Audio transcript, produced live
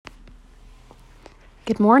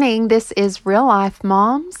Good morning. This is Real Life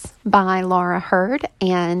Moms by Laura Hurd,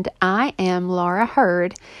 and I am Laura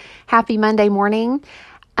Hurd. Happy Monday morning.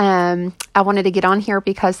 I wanted to get on here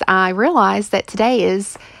because I realized that today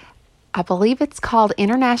is, I believe it's called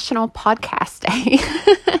International Podcast Day.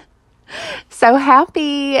 So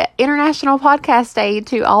happy International Podcast Day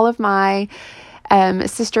to all of my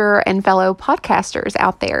sister and fellow podcasters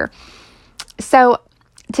out there. So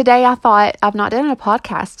today I thought I've not done a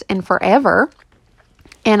podcast in forever.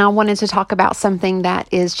 And I wanted to talk about something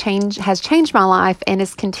that has changed my life and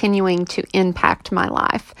is continuing to impact my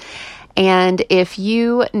life. And if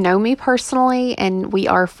you know me personally and we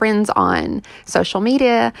are friends on social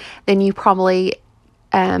media, then you probably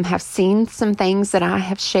have seen some things that I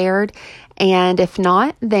have shared. And if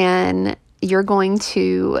not, then you're going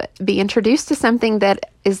to be introduced to something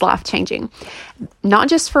that is life-changing, not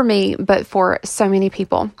just for me, but for so many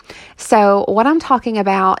people. So what I'm talking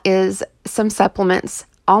about is some supplements,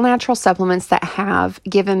 all natural supplements that have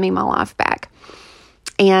given me my life back.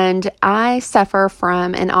 And I suffer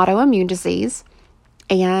from an autoimmune disease.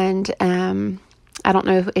 And I don't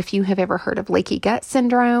know if you have ever heard of leaky gut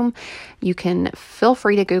syndrome. You can feel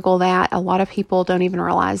free to Google that. A lot of people don't even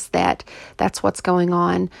realize that that's what's going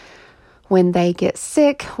on when they get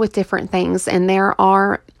sick with different things. And there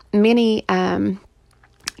are many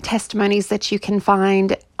testimonies that you can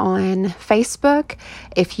find on Facebook.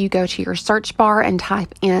 If you go to your search bar and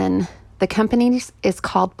type in, the company is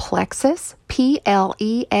called Plexus,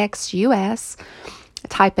 Plexus.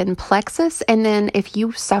 Type in Plexus, and then if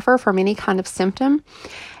you suffer from any kind of symptom,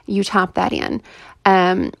 you type that in.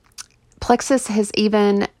 Plexus has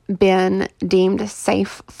even been deemed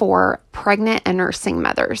safe for pregnant and nursing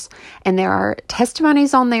mothers. And there are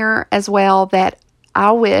testimonies on there as well that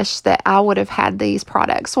I wish that I would have had these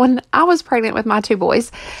products when I was pregnant with my 2 boys.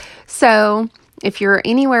 So if you're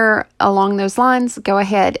anywhere along those lines, go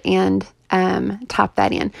ahead and type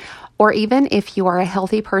that in. Or even if you are a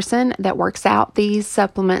healthy person that works out, these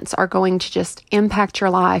supplements are going to just impact your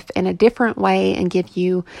life in a different way and give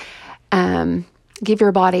your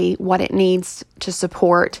body what it needs to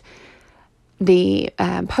support the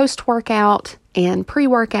post-workout and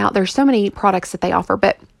pre-workout. There's so many products that they offer,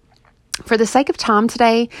 but for the sake of time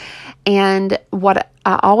today, and what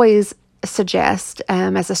I always suggest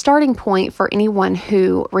as a starting point for anyone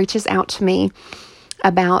who reaches out to me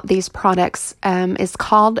about these products is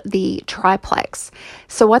called the Triplex.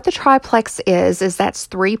 So what the Triplex is that's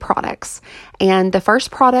 3 products. And the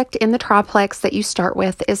first product in the Triplex that you start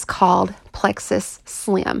with is called Plexus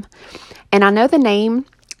Slim. And I know the name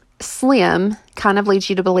Slim kind of leads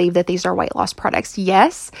you to believe that these are weight loss products.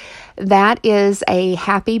 Yes, that is a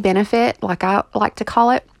happy benefit, like I like to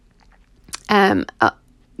call it.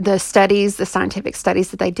 The scientific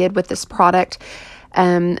studies that they did with this product,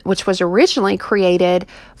 which was originally created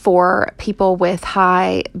for people with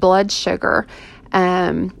high blood sugar,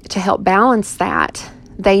 to help balance that,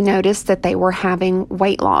 they noticed that they were having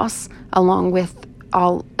weight loss along with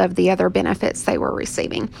all of the other benefits they were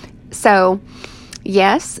receiving. So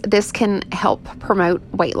yes, this can help promote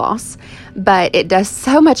weight loss, but it does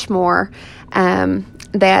so much more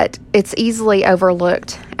that it's easily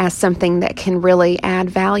overlooked as something that can really add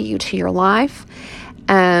value to your life.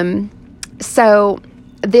 So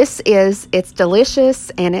it's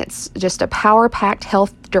delicious, and it's just a power-packed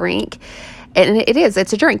health drink. And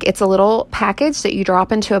it's a drink. It's a little package that you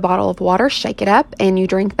drop into a bottle of water, shake it up, and you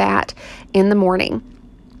drink that in the morning.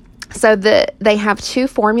 So they have 2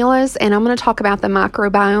 formulas, and I'm going to talk about the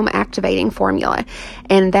microbiome activating formula.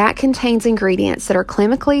 And that contains ingredients that are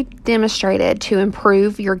clinically demonstrated to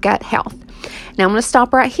improve your gut health. Now I'm going to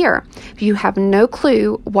stop right here. If you have no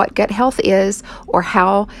clue what gut health is or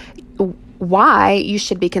why you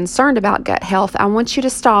should be concerned about gut health, I want you to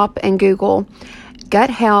stop and Google gut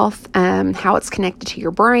health, how it's connected to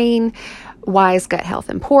your brain. Why is gut health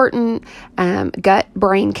important?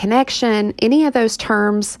 Gut-brain connection, any of those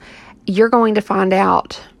terms, you're going to find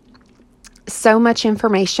out so much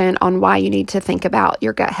information on why you need to think about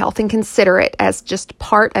your gut health and consider it as just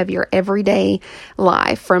part of your everyday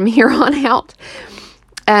life from here on out.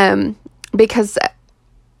 Because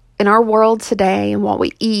in our world today and what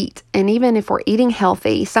we eat, and even if we're eating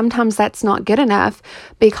healthy, sometimes that's not good enough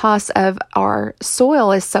because of our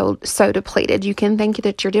soil is so depleted. You can think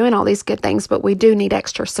that you're doing all these good things, but we do need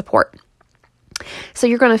extra support. So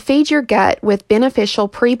you're going to feed your gut with beneficial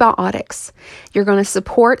prebiotics. You're going to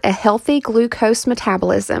support a healthy glucose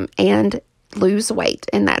metabolism and lose weight.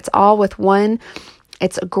 And that's all with one.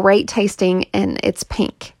 It's great tasting, and it's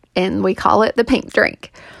pink, and we call it the pink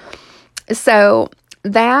drink. So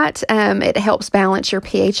that it helps balance your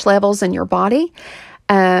pH levels in your body.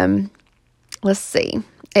 let's see,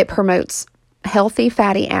 it promotes healthy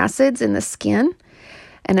fatty acids in the skin.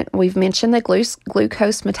 And we've mentioned the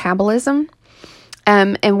glucose metabolism.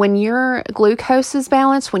 And when your glucose is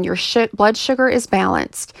balanced, when your blood sugar is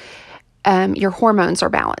balanced, your hormones are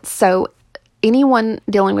balanced. So anyone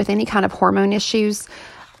dealing with any kind of hormone issues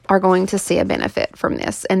are going to see a benefit from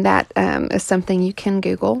this. And that is something you can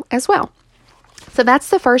Google as well. So that's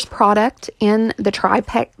the first product in the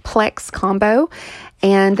Triplex combo.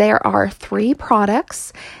 And there are 3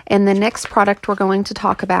 products. And the next product we're going to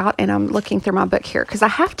talk about, and I'm looking through my book here because I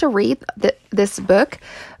have to read this book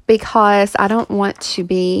because I don't want to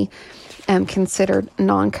be considered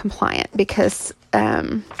non-compliant, because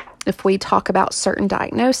if we talk about certain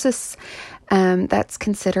diagnosis, that's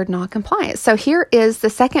considered non-compliant. So here is the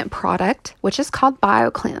second product, which is called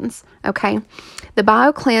BioCleanse. Okay. The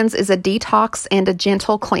BioCleanse is a detox and a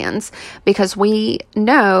gentle cleanse, because we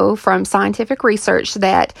know from scientific research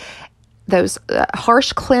that those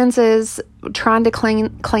harsh cleanses, trying to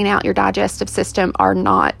clean out your digestive system, are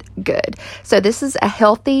not good. So this is a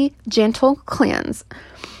healthy, gentle cleanse.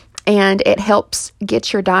 And it helps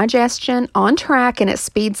get your digestion on track, and it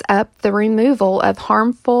speeds up the removal of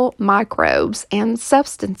harmful microbes and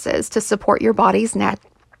substances to support your body's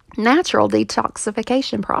natural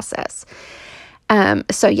detoxification process.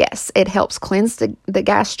 So yes, it helps cleanse the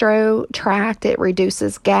gastro tract. It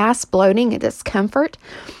reduces gas, bloating, and discomfort.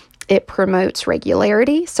 It promotes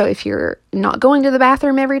regularity. So if you're not going to the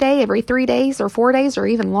bathroom every day, every 3 days or 4 days or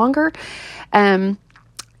even longer,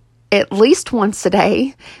 at least once a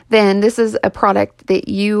day, then this is a product that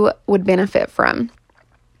you would benefit from.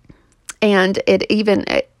 And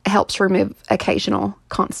it helps remove occasional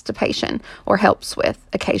constipation, or helps with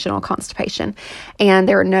occasional constipation. And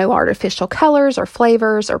there are no artificial colors or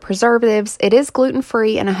flavors or preservatives. It is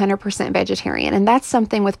gluten-free and 100% vegetarian. And that's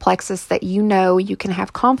something with Plexus that you can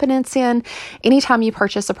have confidence in anytime you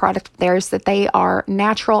purchase a product of theirs, that they are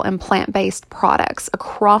natural and plant-based products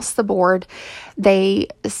across the board. They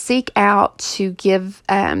seek out to give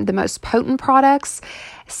the most potent products.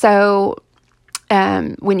 So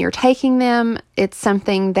when you're taking them, it's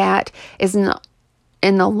something that is not,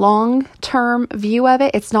 in the long-term view of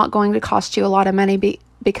it, it's not going to cost you a lot of money,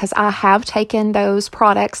 because I have taken those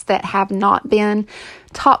products that have not been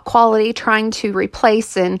top quality, trying to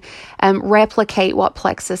replace and replicate what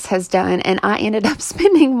Plexus has done. And I ended up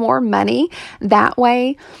spending more money that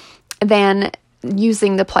way than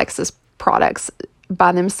using the Plexus products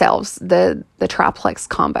by themselves, the Triplex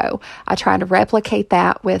combo. I tried to replicate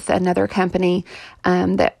that with another company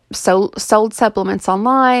that sold supplements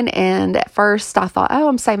online, and at first I thought,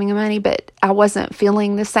 I'm saving money, but I wasn't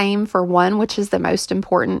feeling the same for one, which is the most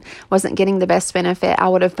important. Wasn't getting the best benefit. I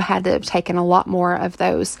would have had to have taken a lot more of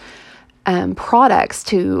those products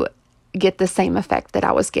to get the same effect that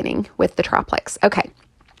I was getting with the Triplex. Okay.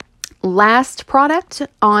 Last product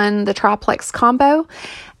on the Triplex combo.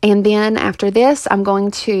 And then after this, I'm going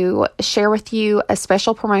to share with you a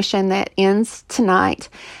special promotion that ends tonight.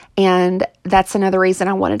 And that's another reason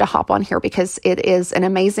I wanted to hop on here, because it is an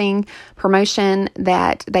amazing promotion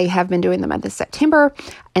that they have been doing the month of September.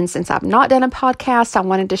 And since I've not done a podcast, I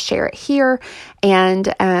wanted to share it here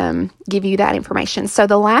and give you that information. So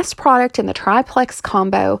the last product in the Triplex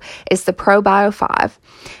combo is the ProBio 5.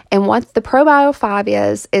 And what the ProBio 5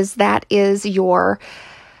 is that is your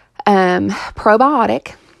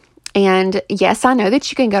probiotic. And yes, I know that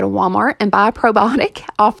you can go to Walmart and buy a probiotic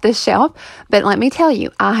off the shelf, but let me tell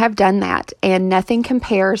you, I have done that, and nothing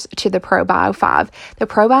compares to the ProBio 5. The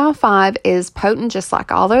ProBio 5 is potent, just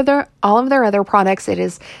like all of their other products. It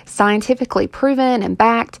is scientifically proven and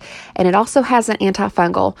backed, and it also has an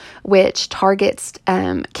antifungal, which targets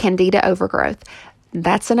Candida overgrowth.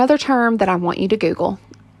 That's another term that I want you to Google.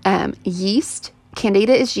 Yeast.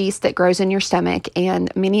 Candida is yeast that grows in your stomach,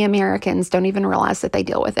 and many Americans don't even realize that they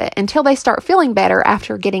deal with it until they start feeling better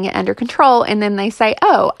after getting it under control, and then they say,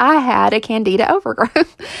 I had a Candida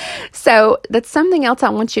overgrowth. So that's something else I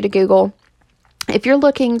want you to Google. If you're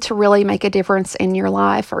looking to really make a difference in your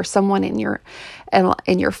life, or someone in your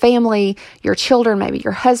family, your children, maybe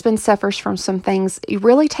your husband suffers from some things, you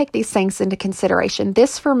really take these things into consideration.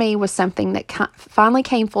 This for me was something that finally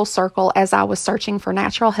came full circle as I was searching for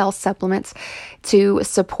natural health supplements to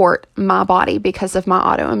support my body because of my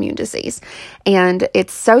autoimmune disease. And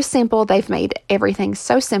it's so simple. They've made everything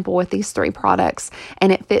so simple with these 3 products,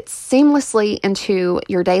 and it fits seamlessly into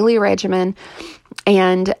your daily regimen.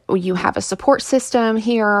 And you have a support system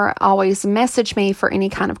here. Always message me for any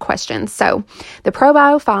kind of questions. So the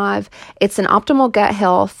ProBio 5, it's an optimal gut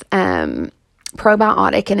health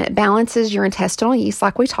probiotic, and it balances your intestinal yeast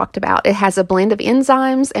like we talked about. It has a blend of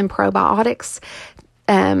enzymes and probiotics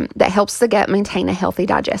that helps the gut maintain a healthy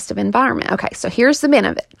digestive environment. Okay, so here's the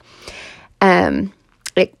benefit.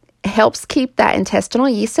 It helps keep that intestinal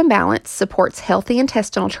yeast in balance, supports healthy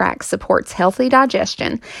intestinal tract, supports healthy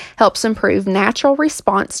digestion, helps improve natural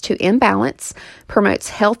response to imbalance, promotes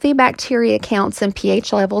healthy bacteria counts and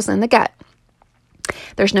pH levels in the gut.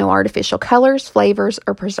 There's no artificial colors, flavors,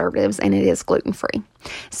 or preservatives, and it is gluten-free.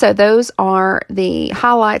 So those are the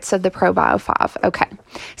highlights of the ProBio 5. Okay,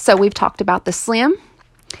 so we've talked about the Slim,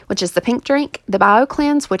 which is the pink drink, the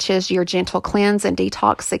BioCleanse, which is your gentle cleanse and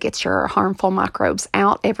detox that gets your harmful microbes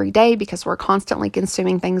out every day because we're constantly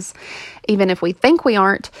consuming things, even if we think we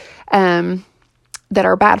aren't, that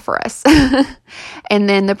are bad for us. And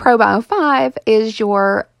then the ProBio 5 is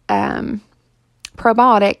your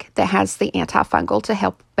probiotic that has the antifungal to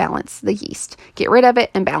help balance the yeast. Get rid of it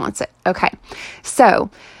and balance it. Okay, so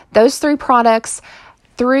those 3 products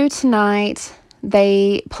through tonight.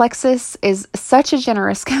 Plexus is such a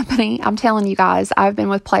generous company. I'm telling you guys, I've been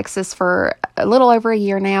with Plexus for a little over a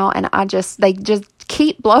year now, and they just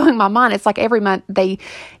keep blowing my mind. It's like every month they're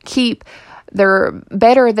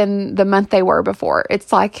better than the month they were before.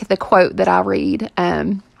 It's like the quote that I read.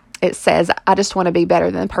 It says, I just want to be better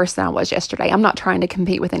than the person I was yesterday. I'm not trying to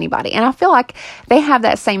compete with anybody. And I feel like they have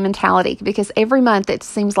that same mentality because every month it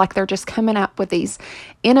seems like they're just coming up with these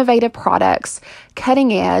innovative products,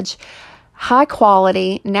 cutting edge, high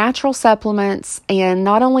quality, natural supplements. And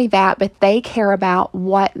not only that, but they care about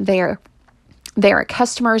what their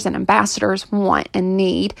customers and ambassadors want and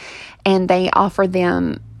need. And they offer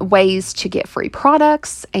them ways to get free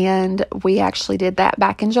products. And we actually did that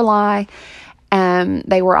back in July.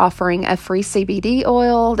 They were offering a free CBD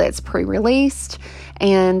oil that's pre-released,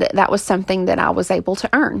 and that was something that I was able to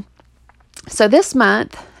earn. So this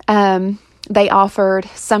month, they offered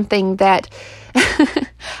something that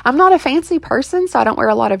I'm not a fancy person, so I don't wear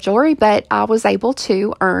a lot of jewelry, but I was able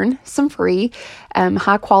to earn some free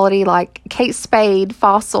high quality like Kate Spade,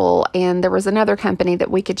 Fossil, and there was another company that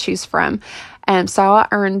we could choose from. So I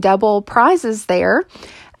earned double prizes there,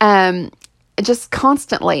 just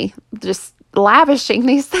constantly just lavishing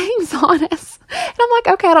these things on us. And I'm like,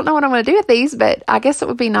 okay, I don't know what I'm going to do with these, but I guess it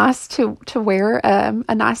would be nice to wear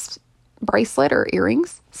a nice bracelet or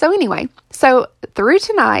earrings. So anyway, so through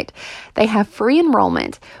tonight, they have free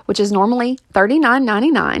enrollment, which is normally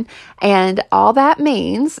 $39.99. And all that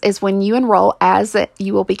means is when you enroll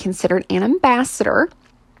you will be considered an ambassador.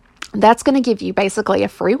 That's going to give you basically a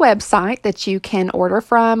free website that you can order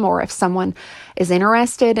from, or if someone is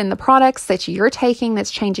interested in the products that you're taking that's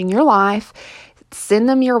changing your life, send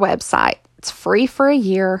them your website. It's free for a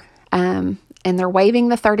year, and they're waiving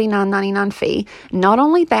the $39.99 fee. Not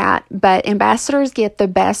only that, but ambassadors get the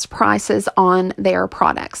best prices on their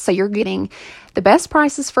products. So you're getting the best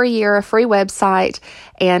prices for a year, a free website,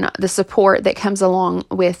 and the support that comes along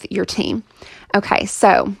with your team. Okay,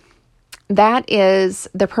 so that is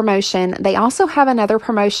the promotion. They also have another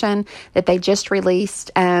promotion that they just released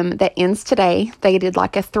that ends today. They did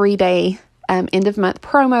like a 3-day end of month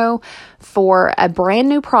promo for a brand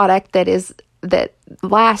new product that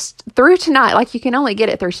lasts through tonight. Like you can only get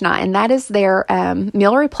it through tonight, and that is their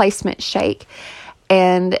meal replacement shake.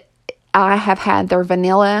 And I have had their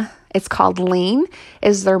vanilla. It's called Lean,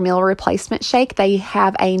 is their meal replacement shake. They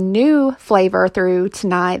have a new flavor through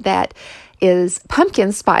tonight that is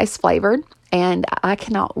pumpkin spice flavored, and I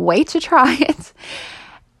cannot wait to try it.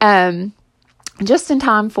 Just in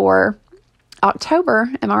time for October,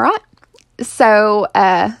 am I right? So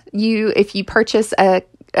if you purchase a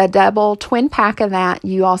double twin pack of that,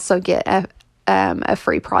 you also get a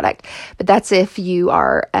free product. But that's if you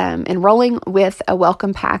are enrolling with a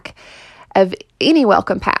welcome pack of any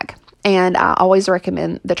welcome pack. And I always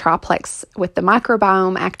recommend the triplex with the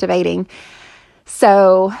microbiome activating.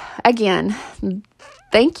 So again,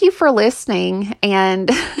 thank you for listening. And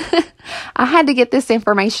I had to get this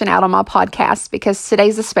information out on my podcast because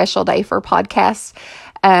today's a special day for podcast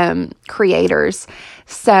creators.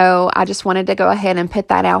 So I just wanted to go ahead and put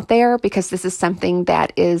that out there because this is something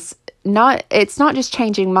that it's not just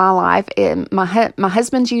changing my life. My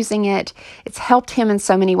husband's using it. It's helped him in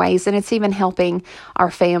so many ways, and it's even helping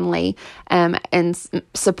our family and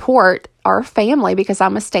support our family because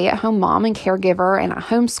I'm a stay-at-home mom and caregiver, and I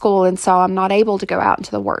homeschool, and so I'm not able to go out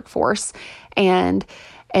into the workforce and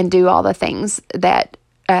do all the things that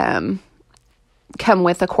come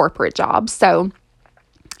with a corporate job. So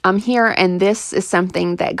I'm here, and this is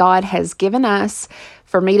something that God has given us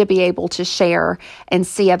for me to be able to share and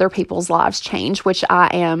see other people's lives change, which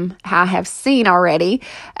I have seen already.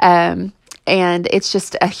 And it's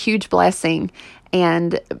just a huge blessing.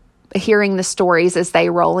 And hearing the stories as they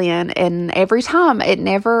roll in. And every time, it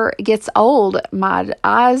never gets old. My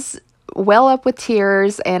eyes well up with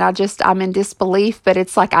tears, and I'm in disbelief, but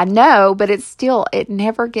it's like I know, but it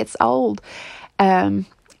never gets old. And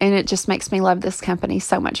it just makes me love this company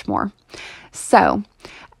so much more. So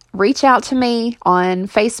reach out to me on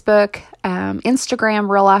Facebook, Instagram.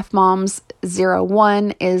 Real Life Moms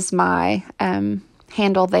 01 is my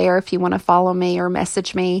handle there if you want to follow me or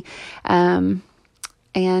message me. And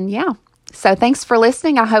yeah, so thanks for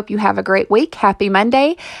listening. I hope you have a great week. Happy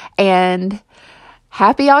Monday and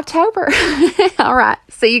happy October. All right.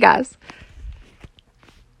 See you guys.